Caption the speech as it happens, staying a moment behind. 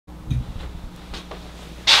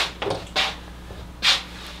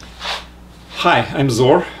Hi, I'm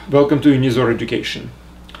Zor. Welcome to Unizor Education.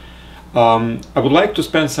 I would like to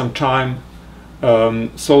spend some time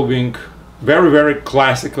solving very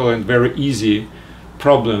classical and very easy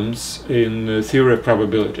problems in the theory of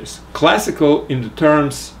probabilities. Classical in the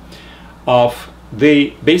terms of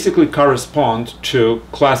they basically correspond to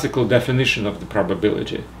classical definition of the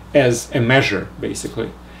probability as a measure,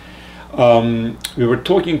 basically. We were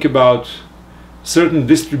talking about certain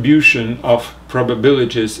distribution of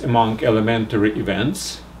probabilities among elementary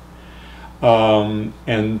events,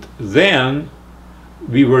 and then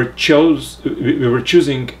we were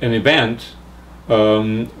choosing an event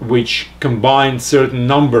which combined certain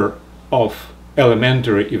number of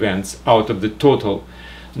elementary events out of the total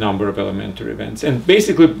number of elementary events, and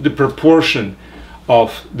basically the proportion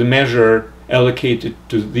of the measure allocated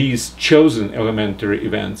to these chosen elementary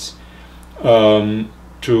events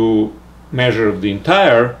to measure of the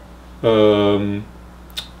entire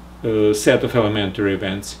set of elementary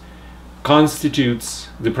events constitutes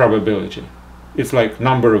the probability. It's like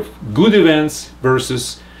number of good events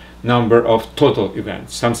versus number of total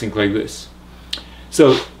events, something like this.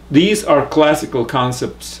 So these are classical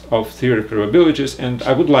concepts of theory of probabilities, and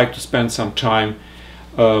I would like to spend some time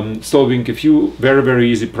solving a few very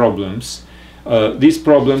easy problems. These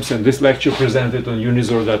problems and this lecture presented on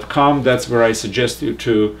unizor.com, that's where I suggest you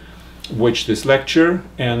to watch this lecture.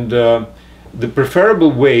 And the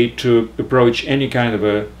preferable way to approach any kind of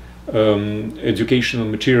a educational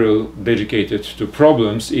material dedicated to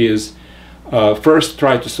problems is first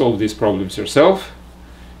try to solve these problems yourself,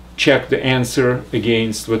 check the answer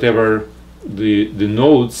against whatever the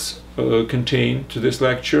notes contain to this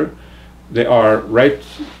lecture. They are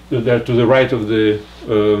they're to the right of the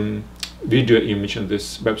video image on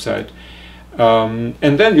this website.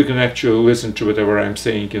 And then you can actually listen to whatever I'm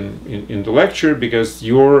saying in the lecture, because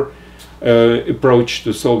your approach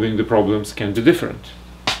to solving the problems can be different.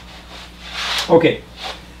 Okay,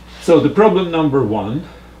 so the problem number one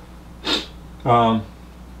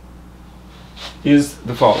is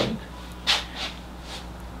the following.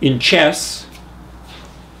 In chess,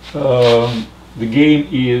 the game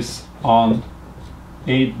is on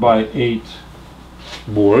 8x8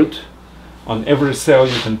 board. On every cell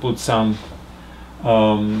you can put some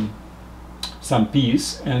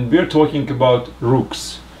piece, and we're talking about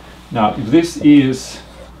rooks. Now, if this is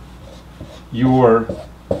your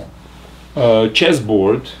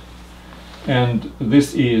chessboard, and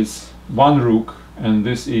this is one rook and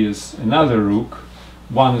this is another rook,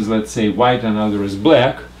 one is, let's say, white, another is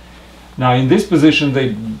black. Now, in this position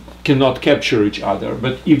they cannot capture each other,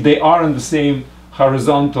 but if they are on the same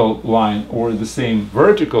horizontal line or the same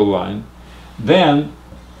vertical line, then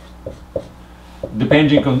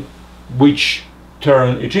depending on which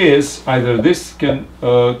turn it is, either this can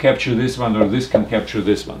capture this one or this can capture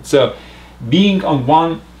this one. So being on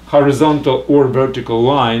one horizontal or vertical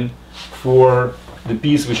line for the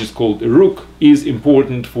piece which is called a rook is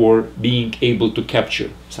important for being able to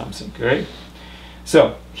capture something, right?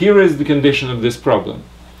 So here is the condition of this problem.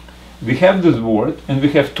 We have this board and we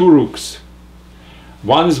have two rooks.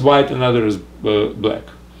 One is white, another is black.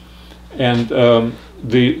 And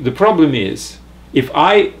the problem is, if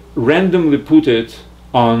I randomly put it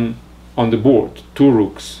on the board, two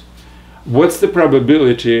rooks, what's the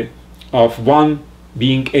probability of one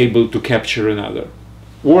being able to capture another?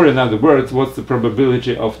 Or in other words, what's the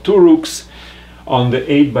probability of two rooks on the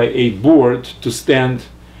 8x8 board to stand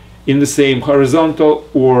in the same horizontal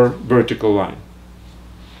or vertical line?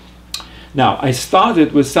 Now, I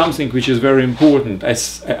started with something which is very important. I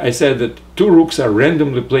said that two rooks are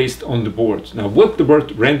randomly placed on the board. Now, what the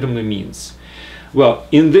word randomly means? Well,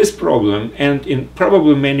 in this problem, and in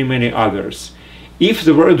probably many others, if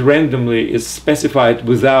the word randomly is specified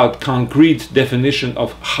without concrete definition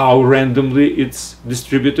of how randomly it's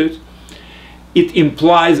distributed, it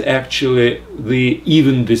implies actually the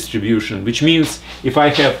even distribution, which means if I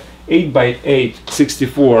have 8x8,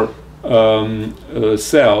 64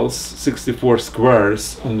 cells, 64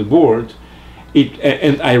 squares on the board,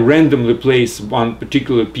 and I randomly place one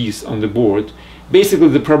particular piece on the board, basically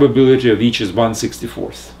the probability of each is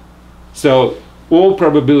 1/64. So all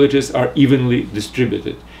probabilities are evenly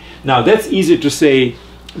distributed. Now that's easy to say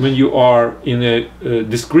when you are in a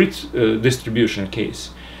discrete distribution case.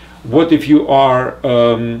 What if you are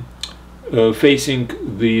facing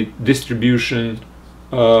the distribution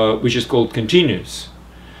which is called continuous?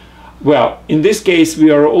 Well, in this case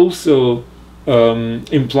we are also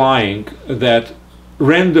implying that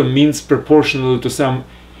random means proportional to some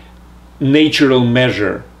natural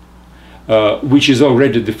measure which is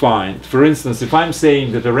already defined. For instance, if I'm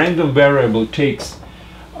saying that a random variable takes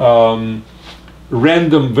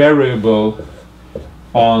random variable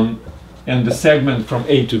on and the segment from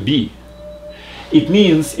A to B. It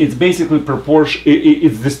means it's basically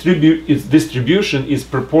its distribution is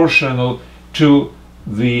proportional to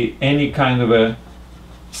the any kind of a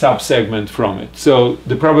subsegment from it. So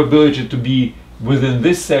the probability to be within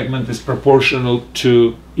this segment is proportional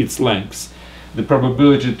to its length. The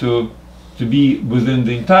probability to be within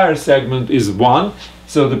the entire segment is 1.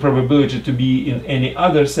 So the probability to be in any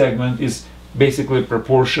other segment is basically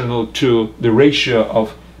proportional to the ratio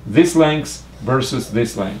of this length versus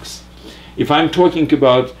this length. If I'm talking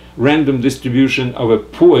about random distribution of a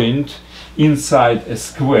point inside a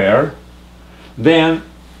square, then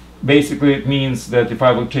basically it means that if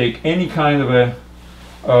I will take any kind of a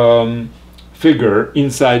figure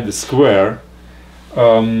inside the square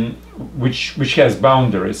which has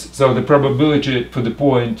boundaries, so the probability for the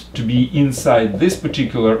point to be inside this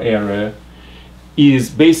particular area is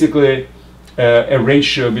basically a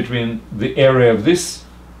ratio between the area of this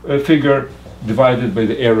figure divided by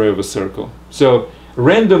the area of a circle. So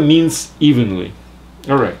random means evenly.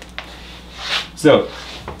 All right. So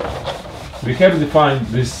we have defined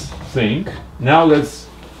this thing. Now let's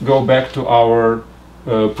go back to our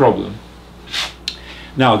problem.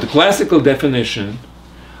 Now the classical definition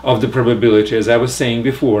of the probability, as I was saying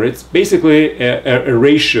before, it's basically a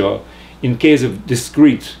ratio in case of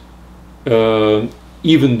discrete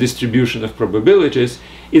even distribution of probabilities.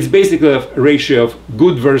 It's basically a ratio of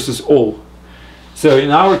good versus all. So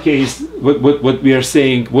in our case, what we are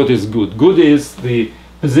saying, what is good? Good is the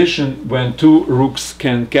position when two rooks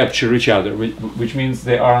can capture each other, which means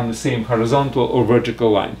they are on the same horizontal or vertical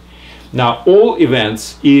line. Now all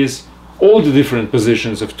events is all the different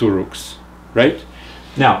positions of two rooks, right?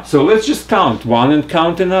 Now, so let's just count one and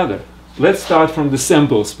count another. Let's start from the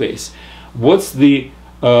sample space. What's the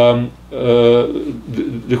whole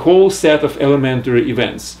set of elementary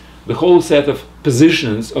events, the whole set of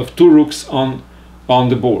positions of two rooks on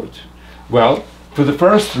the board? Well, for the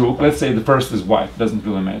first rook, let's say the first is white, doesn't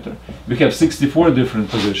really matter. We have 64 different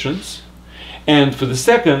positions. And for the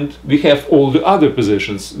second, we have all the other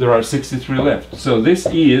positions. There are 63 left. So this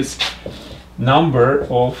is number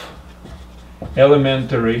of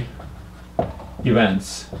elementary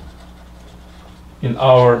events in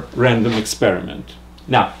our random experiment.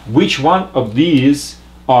 Now, which one of these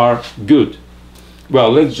are good?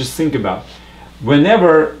 Well, let's just think about.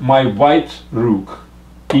 Whenever my white rook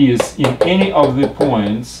is in any of the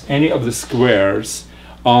points, any of the squares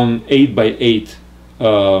on 8 by 8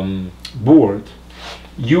 board,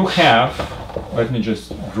 you have, let me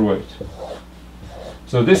just draw it.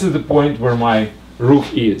 So this is the point where my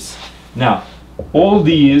rook is. Now, all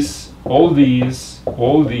these, and all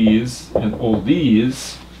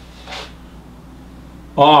these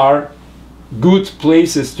are good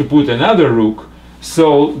places to put another rook,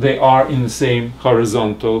 so they are in the same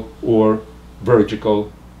horizontal or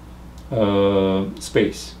vertical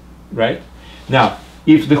space, right? Now,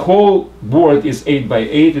 if the whole board is 8 by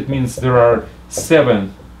 8, it means there are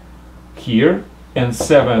 7 here and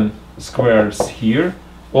 7 squares here.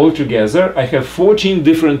 Altogether, I have 14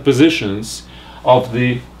 different positions of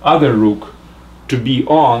the other rook to be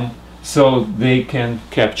on, so they can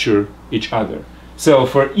capture each other. So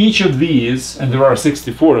for each of these, and there are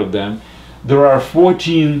 64 of them, there are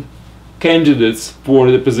 14 candidates for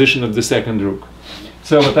the position of the second rook.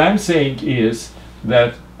 So what I'm saying is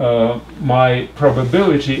that my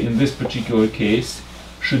probability in this particular case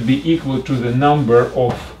should be equal to the number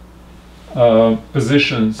of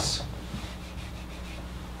positions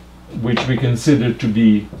which we consider to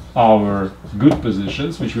be our good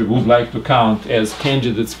positions, which we would like to count as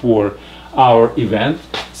candidates for our event.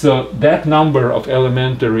 So that number of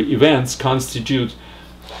elementary events constitute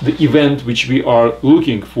the event which we are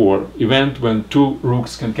looking for, event when two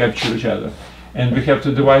rooks can capture each other. And we have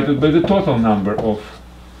to divide it by the total number of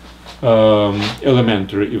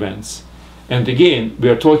elementary events. And again, we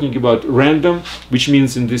are talking about random, which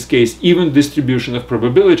means in this case even distribution of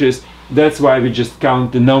probabilities. That's why we just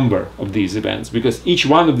count the number of these events, because each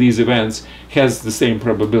one of these events has the same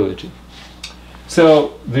probability.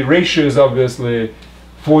 So the ratio is obviously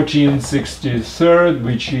 14/63,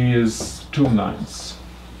 which is 2/9.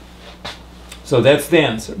 So that's the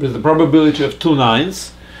answer, with the probability of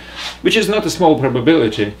 2/9, which is not a small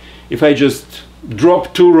probability. If I just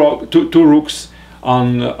drop two rooks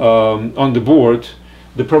on the board,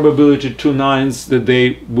 the probability 2/9 that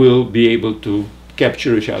they will be able to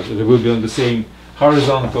capture each other. They will be on the same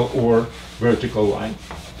horizontal or vertical line.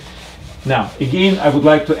 Now, again, I would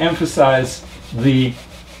like to emphasize the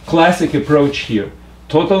classic approach here.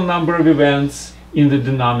 Total number of events in the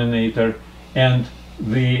denominator and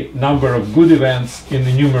the number of good events in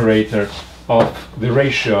the numerator of the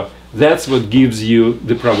ratio. That's what gives you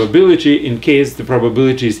the probability in case the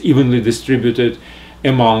probability is evenly distributed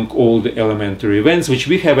among all the elementary events, which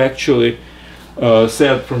we have actually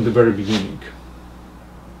said from the very beginning.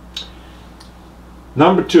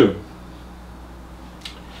 Number 2.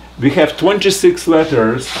 We have 26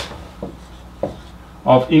 letters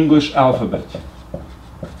of English alphabet.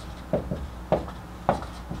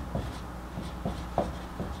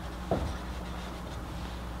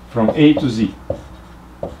 From A to Z.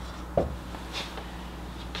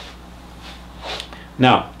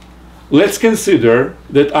 Now, let's consider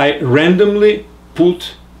that I randomly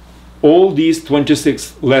put all these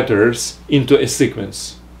 26 letters into a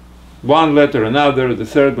sequence. One letter, another, the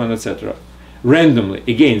third one, etc. Randomly.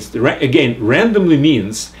 Again, randomly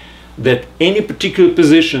means that any particular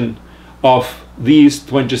position of these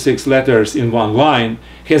 26 letters in one line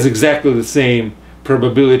has exactly the same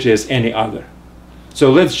probability as any other. So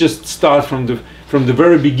let's just start from the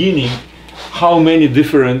very beginning. How many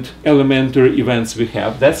different elementary events we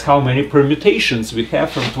have? That's how many permutations we have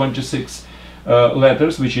from 26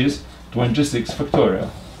 letters, which is 26 factorial,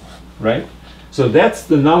 right? So that's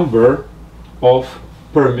the number of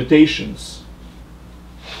permutations.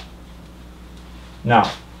 Now,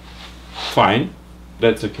 fine,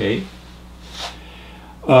 that's okay.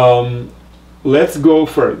 Let's go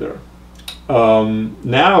further.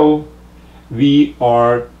 Now we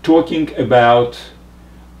are talking about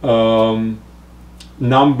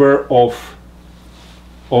number of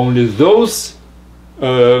only those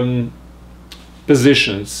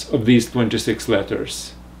positions of these 26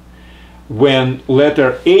 letters when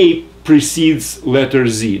letter A precedes letter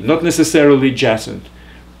Z, not necessarily adjacent.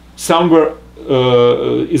 Somewhere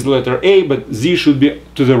is letter A, but Z should be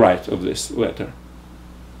to the right of this letter.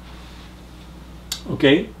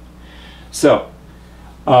 Okay? So,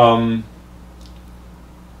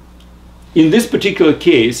 in this particular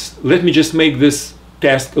case, let me just make this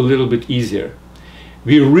task a little bit easier.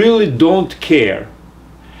 We really don't care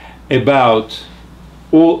about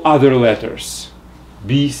all other letters,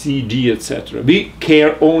 B, C, D, etc. We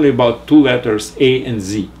care only about two letters, A and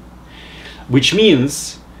Z, which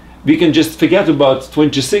means we can just forget about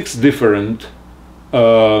 26 different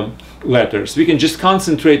letters. We can just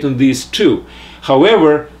concentrate on these two.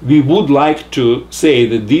 However, we would like to say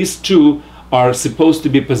that these two are supposed to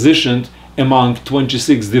be positioned among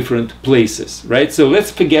 26 different places, right? So let's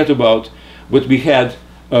forget about what we had,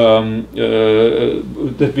 that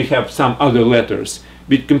we have some other letters.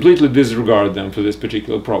 We completely disregard them for this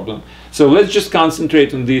particular problem. So let's just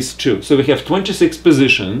concentrate on these two. So we have 26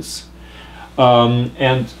 positions,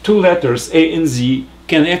 and two letters, A and Z,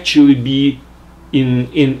 can actually be in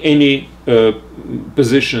any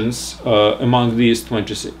positions among these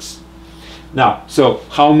 26. Now, so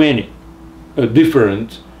how many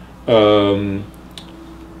different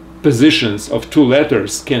positions of two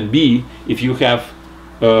letters can be if you have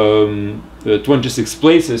 26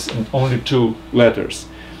 places and only two letters?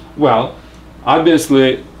 Well,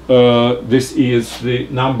 obviously this is the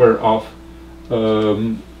number of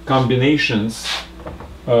combinations.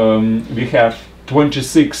 We have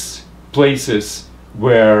 26 places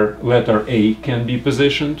where letter A can be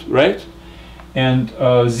positioned, right? And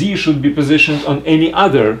Z should be positioned on any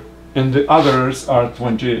other, and the others are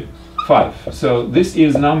 25. So this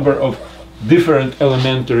is number of different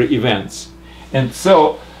elementary events. And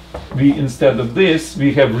so we, instead of this,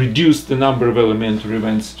 we have reduced the number of elementary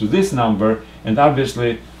events to this number, and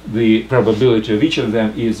obviously the probability of each of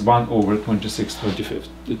them is 1 over 26 25th,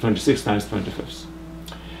 26 times 25th.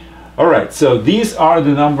 All right, so these are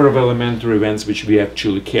the number of elementary events which we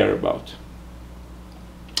actually care about.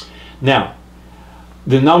 Now,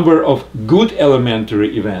 the number of good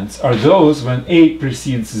elementary events are those when A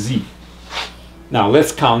precedes Z. Now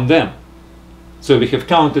let's count them. So we have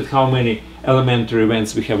counted how many elementary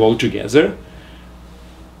events we have altogether,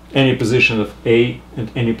 any position of A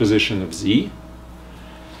and any position of Z.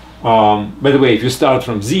 By the way, if you start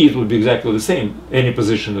from Z, it will be exactly the same, any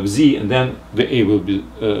position of Z, and then the A will be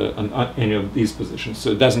on any of these positions. So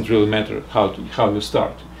it doesn't really matter how you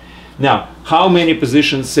start. Now, how many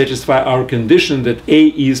positions satisfy our condition that A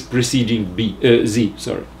is preceding Z?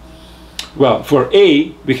 Sorry. Well, for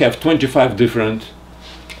A, we have 25 different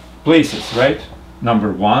places, right?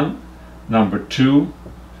 Number 1, number 2,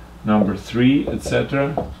 number 3,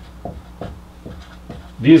 etc.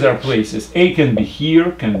 These are places. A can be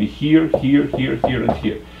here, here, here, here, here, and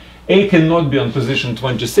here. A cannot be on position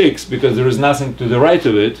 26 because there is nothing to the right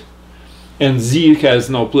of it, and Z has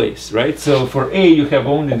no place, right? So for A, you have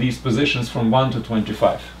only these positions from 1 to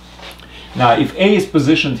 25. Now, if A is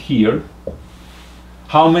positioned here,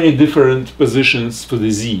 how many different positions for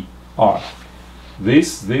the Z are.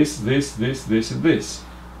 This, and this.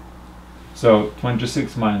 So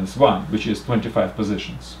 26 minus 1, which is 25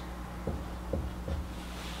 positions.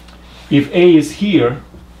 If A is here,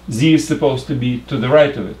 Z is supposed to be to the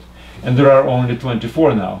right of it. And there are only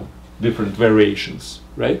 24 now, different variations,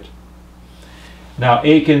 right? Now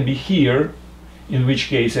A can be here, in which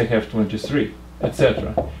case I have 23,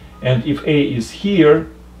 etc. And if A is here,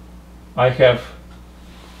 I have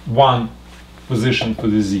one position for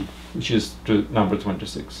the Z, which is to number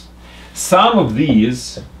 26. Sum of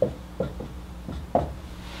these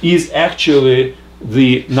is actually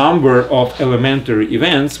the number of elementary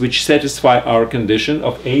events which satisfy our condition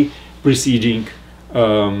of A preceding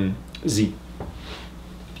Z.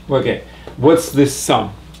 Okay, what's this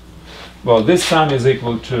sum? Well, this sum is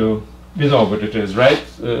equal to, we know what it is, right?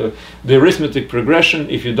 The arithmetic progression,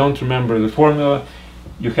 if you don't remember the formula,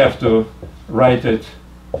 you have to write it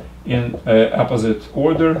in opposite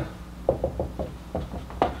order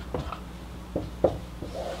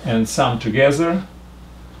and sum together.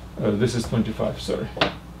 This is 25, sorry.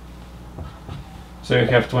 So you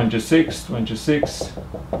have 26, 26,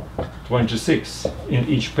 26 in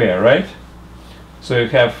each pair, right? So you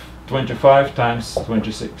have 25 times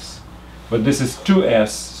 26. But this is 2s,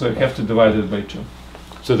 so you have to divide it by 2.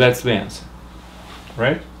 So that's the answer,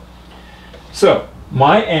 right? So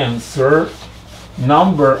my answer,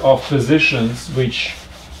 number of positions, which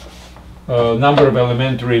number of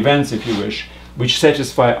elementary events, if you wish, which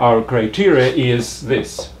satisfy our criteria is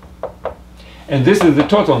this. And this is the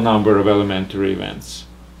total number of elementary events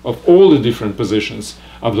of all the different positions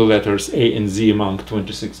of the letters A and Z among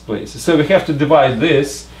 26 places. So we have to divide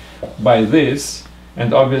this by this,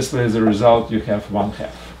 and obviously as a result you have 1/2.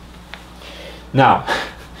 Now,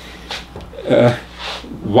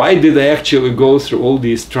 why did I actually go through all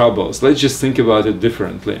these troubles? Let's just think about it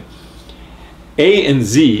differently. A and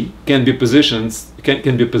Z can be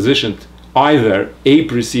positioned either A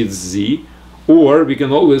precedes Z, or we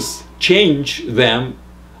can always change them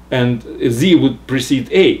and Z would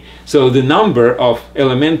precede A. So the number of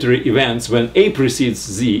elementary events when A precedes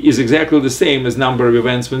Z is exactly the same as number of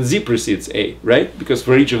events when Z precedes A, right? Because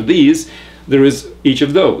for each of these there is each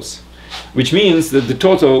of those, which means that the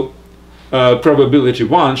total probability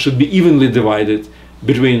 1 should be evenly divided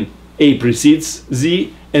between A precedes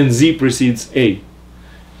Z and Z precedes A.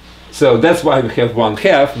 So that's why we have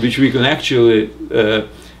 1/2, which we can actually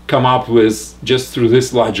come up with just through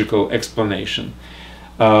this logical explanation.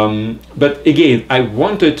 But again, I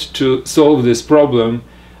wanted to solve this problem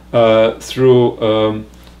through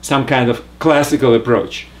some kind of classical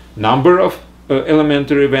approach. Number of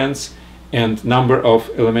elementary events and number of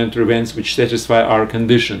elementary events which satisfy our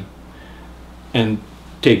condition, and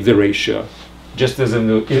take the ratio, just as an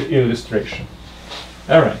illustration.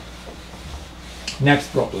 All right, next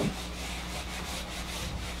problem.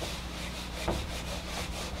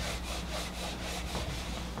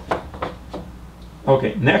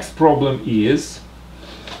 Okay, next problem is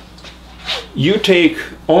you take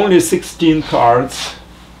only 16 cards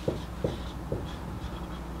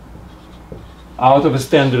out of a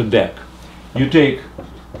standard deck. You take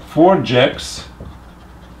 4 jacks,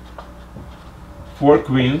 4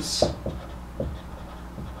 queens,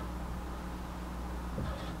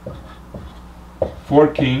 4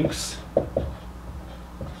 kings,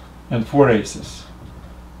 and 4 aces.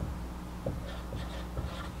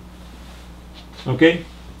 Okay?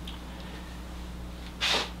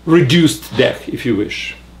 Reduced deck, if you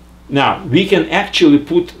wish. Now, we can actually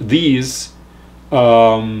put these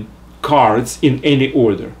cards in any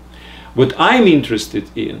order. What I'm interested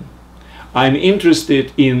in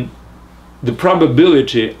the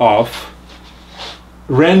probability of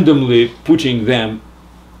randomly putting them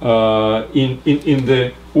in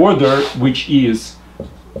the order which is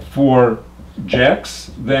 4 jacks,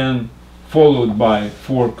 then followed by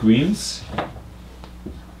 4 queens,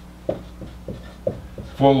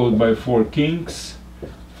 followed by 4 kings,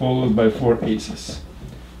 followed by 4 aces,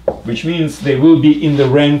 which means they will be in the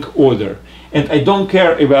rank order. And I don't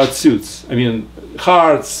care about suits. I mean,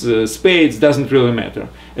 hearts, spades, doesn't really matter.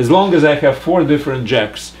 As long as I have 4 different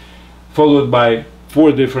jacks, followed by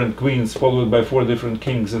 4 different queens, followed by 4 different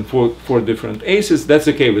kings, and 4 different aces, that's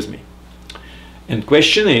okay with me. And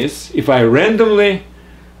question is, if I randomly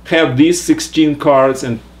have these 16 cards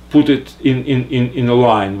and put it in a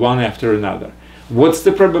line, one after another, what's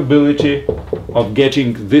the probability of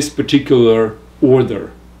getting this particular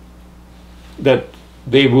order, that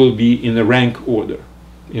they will be in a rank order,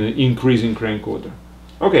 in an increasing rank order?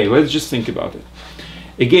 Okay, let's just think about it.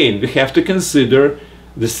 Again, we have to consider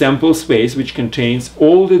the sample space which contains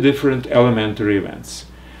all the different elementary events,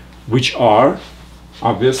 which are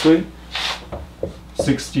obviously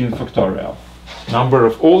 16 factorial, number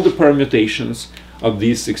of all the permutations of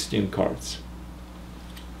these 16 cards.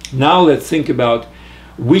 Now let's think about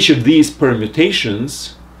which of these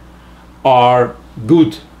permutations are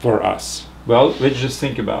good for us. Well, let's just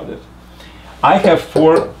think about it. I have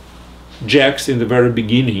 4 jacks in the very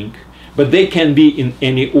beginning, but they can be in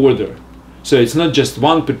any order. So it's not just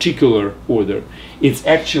one particular order. It's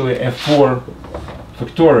actually a 4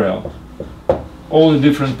 factorial. All the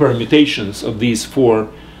different permutations of these 4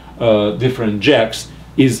 different jacks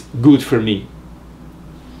is good for me.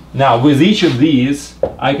 Now, with each of these,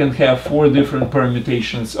 I can have 4 different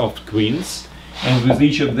permutations of queens, and with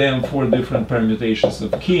each of them 4 different permutations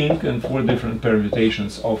of king and 4 different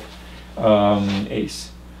permutations of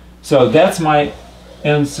ace. So that's my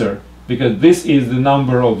answer, because this is the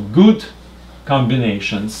number of good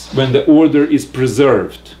combinations when the order is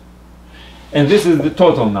preserved. And this is the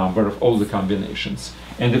total number of all the combinations.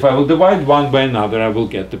 And if I will divide one by another, I will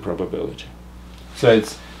get the probability. So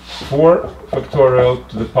it's 4 factorial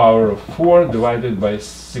to the power of 4 divided by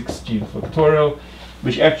 16 factorial,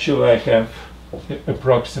 which actually I have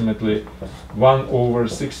approximately 1 over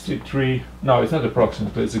 63. No, it's not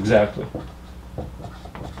approximately, it's exactly.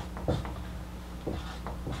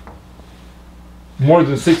 More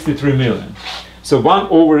than 63 million. So 1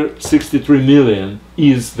 over 63 million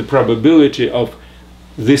is the probability of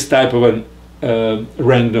this type of a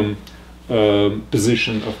random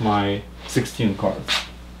position of my 16 cards.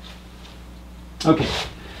 Okay,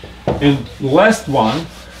 and the last one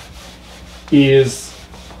is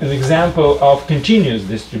an example of continuous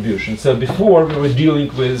distribution. So before we were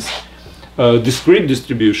dealing with discrete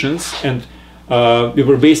distributions, and we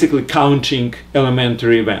were basically counting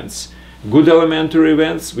elementary events. Good elementary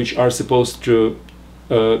events, which are supposed to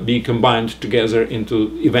be combined together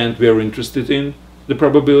into event we are interested in, the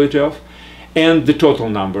probability of, and the total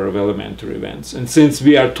number of elementary events. And since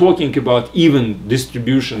we are talking about even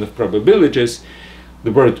distribution of probabilities,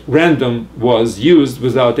 the word random was used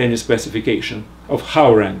without any specification of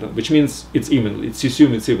how random, which means it's evenly, it's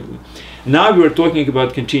assumed it's evenly. Now we are talking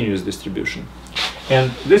about continuous distribution.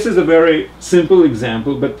 And this is a very simple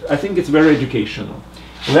example, but I think it's very educational.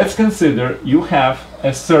 Let's consider you have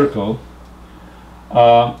a circle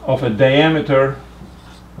of a diameter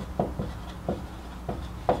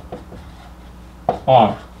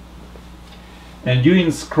r, and you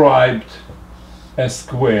inscribed a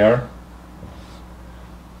square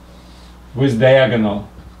with diagonal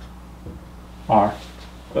r,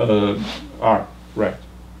 right?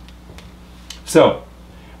 So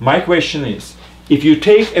my question is, if you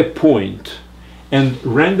take a point and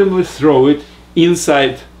randomly throw it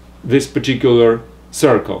inside this particular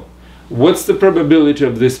circle, what's the probability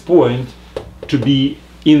of this point to be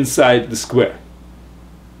inside the square?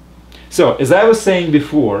 So, as I was saying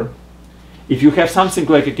before, if you have something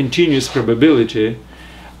like a continuous probability,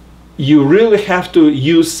 you really have to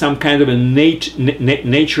use some kind of a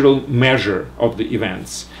natural measure of the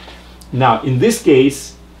events. Now, in this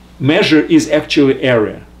case, measure is actually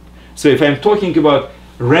area. So if I'm talking about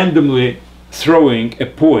randomly throwing a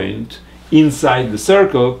point inside the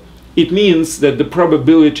circle, it means that the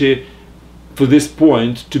probability for this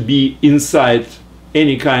point to be inside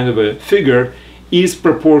any kind of a figure is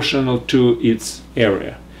proportional to its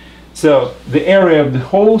area. So the area of the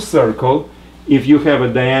whole circle, if you have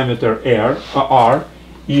a diameter r,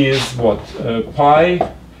 is what?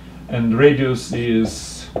 Pi, and radius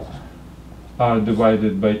is r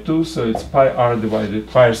divided by 2, so it's pi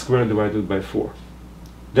squared divided by 4.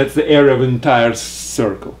 That's the area of the entire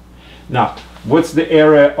circle. Now, what's the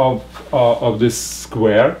area of this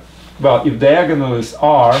square? Well, if diagonal is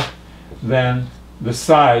r, then the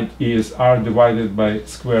side is r divided by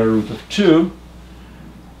square root of 2,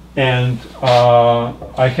 and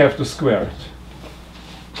I have to square it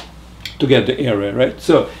to get the area, right?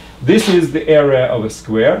 So this is the area of a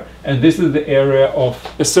square, and this is the area of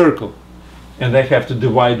a circle, and I have to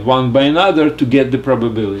divide one by another to get the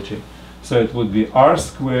probability. So it would be r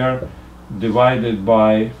squared divided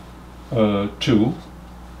by 2,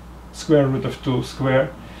 square root of 2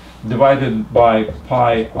 square, divided by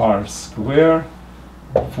pi r squared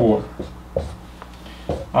 4.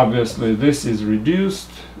 Obviously this is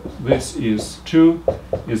reduced, this is 2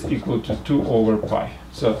 is equal to 2 over pi.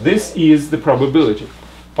 So this is the probability.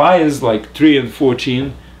 Pi is like 3 and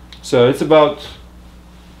 14, so it's about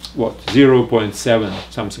what, 0.7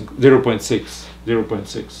 something, 0.6,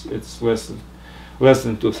 it's less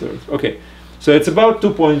than 2/3. Okay, so it's about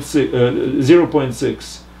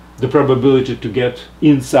 0.6 the probability to get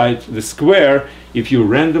inside the square if you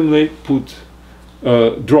randomly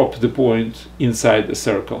drop the point inside the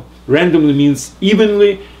circle. Randomly means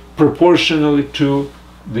evenly, proportionally to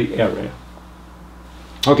the area.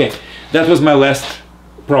 Okay, that was my last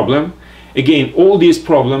problem. Again, all these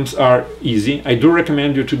problems are easy. I do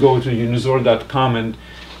recommend you to go to unizor.com and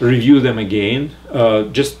review them again.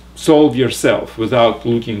 Just solve yourself without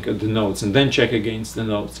looking at the notes, and then check against the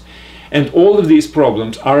notes. And all of these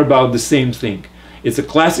problems are about the same thing. It's a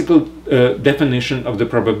classical definition of the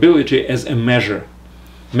probability as a measure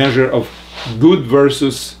of good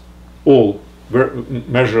versus all,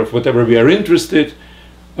 measure of whatever we are interested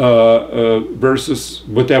versus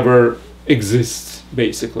whatever exists,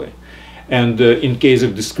 basically. And in case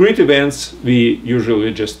of discrete events, we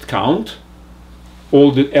usually just count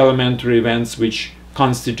all the elementary events which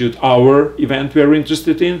constitute our event we are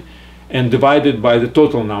interested in, and divide it by the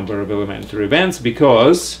total number of elementary events,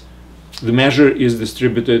 because the measure is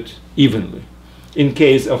distributed evenly. In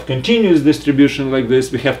case of continuous distribution like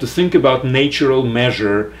this, we have to think about natural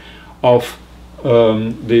measure of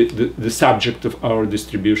the subject of our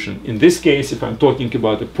distribution. In this case, if I'm talking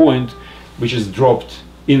about a point which is dropped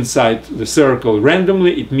inside the circle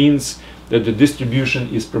randomly, it means that the distribution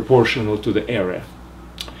is proportional to the area.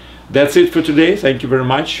 That's it for today. Thank you very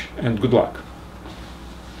much, and good luck.